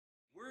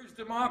is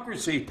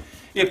democracy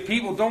if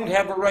people don't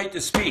have a right to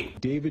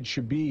speak? David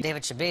Shebib.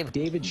 David Shebib.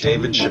 David Shebib.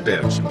 David Shebib.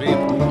 David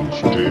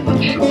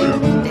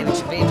Shebib. David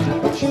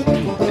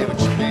Shebib. David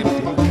Shebib.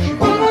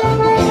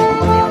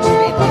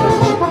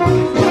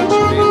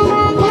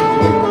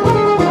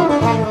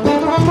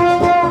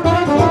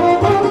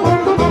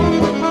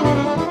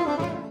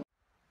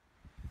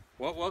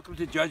 Well, welcome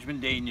to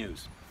Judgment Day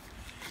News.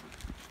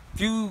 A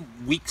few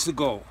weeks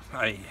ago,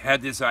 I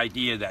had this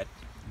idea that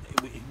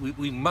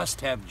we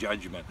must have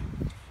judgment.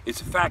 It's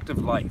a fact of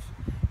life.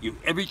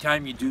 Every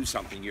time you do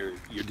something, you're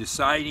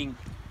deciding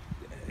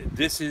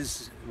this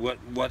is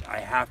what I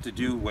have to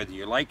do, whether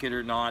you like it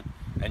or not,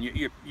 and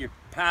you're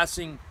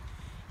passing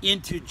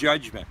into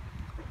judgment.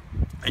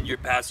 And you're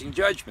passing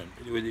judgment,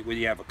 whether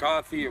you have a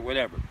coffee or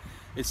whatever.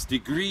 It's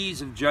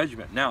degrees of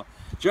judgment. Now,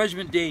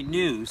 Judgment Day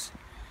News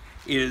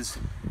is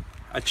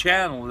a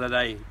channel that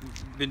I've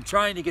been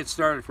trying to get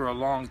started for a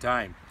long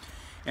time.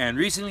 And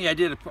recently I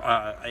did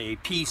a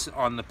piece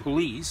on the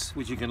police,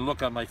 which you can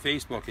look on my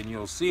Facebook and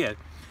you'll see it,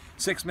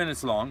 6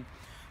 minutes long,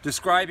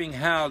 describing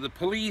how the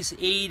police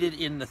aided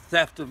in the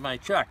theft of my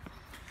truck.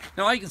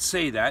 Now I can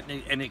say that,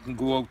 and it can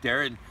go out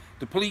there, and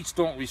the police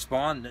don't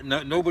respond,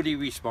 nobody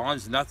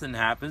responds, nothing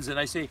happens, and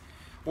I say,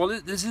 well,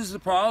 this is the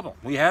problem.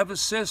 We have a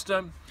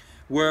system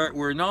where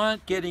we're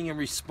not getting a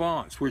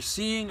response. We're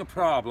seeing a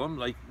problem,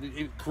 like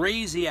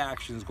crazy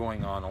actions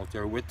going on out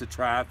there with the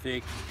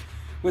traffic,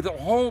 with a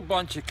whole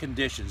bunch of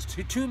conditions.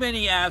 Too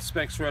many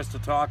aspects for us to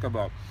talk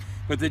about.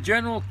 But the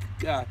general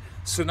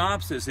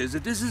synopsis is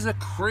that this is a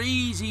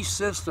crazy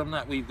system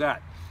that we've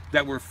got,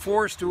 that we're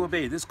forced to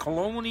obey. This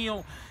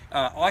colonial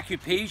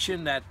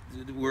occupation that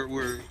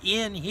we're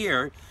in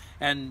here,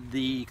 and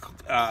the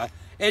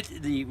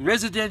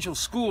residential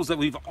schools that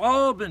we've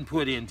all been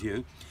put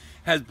into,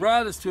 has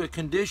brought us to a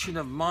condition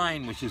of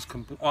mind which is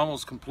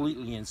almost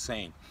completely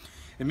insane,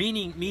 and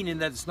meaning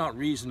that it's not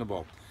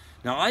reasonable.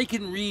 Now I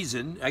can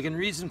reason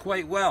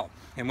quite well,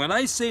 and when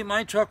I say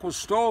my truck was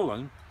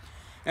stolen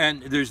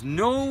and there's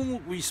no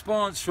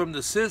response from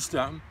the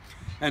system,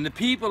 and the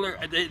people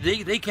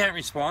they can't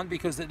respond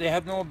because they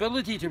have no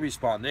ability to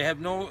respond, they have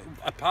no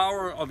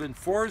power of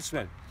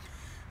enforcement,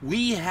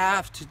 we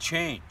have to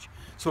change.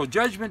 So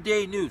Judgment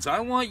Day News,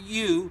 I want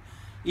you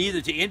either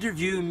to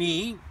interview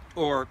me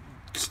or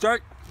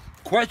start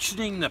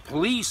questioning the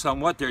police on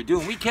what they're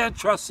doing. We can't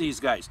trust these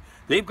guys.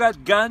 They've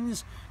got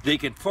guns. They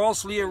can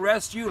falsely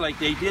arrest you like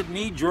they did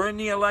me during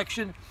the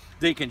election.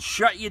 They can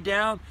shut you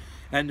down,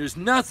 and there's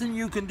nothing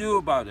you can do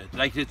about it.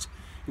 Like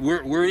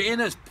we're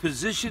in a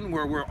position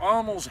where we're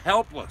almost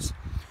helpless.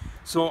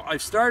 So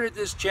I've started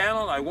this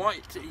channel. I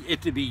want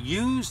it to be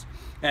used,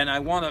 and I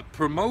want to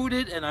promote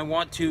it, and I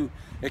want to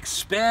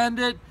expand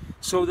it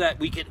so that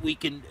we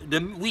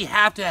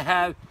have to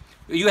have.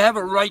 You have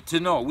a right to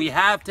know. We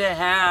have to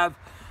have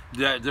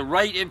the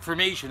right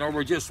information, or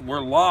we're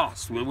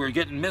lost. We're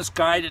getting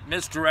misguided,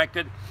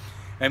 misdirected,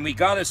 and we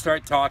got to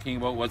start talking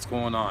about what's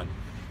going on.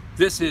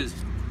 This is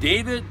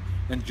David,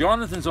 and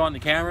Jonathan's on the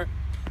camera.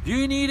 If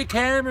you need a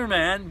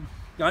cameraman,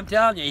 I'm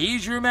telling you,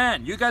 he's your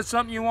man. You got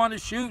something you want to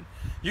shoot,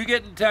 you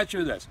get in touch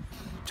with us.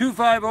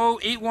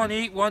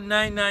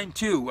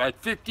 250-818-1992 at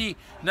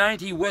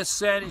 5090 West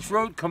Sandwich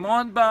Road. Come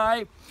on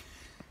by.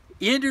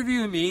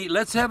 Interview me,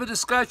 let's have a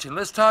discussion,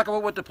 let's talk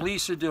about what the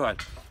police are doing.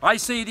 I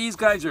say these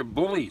guys are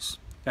bullies,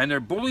 and they're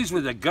bullies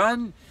with a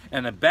gun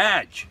and a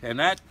badge, and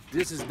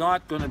this is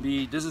not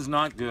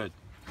good.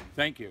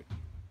 Thank you.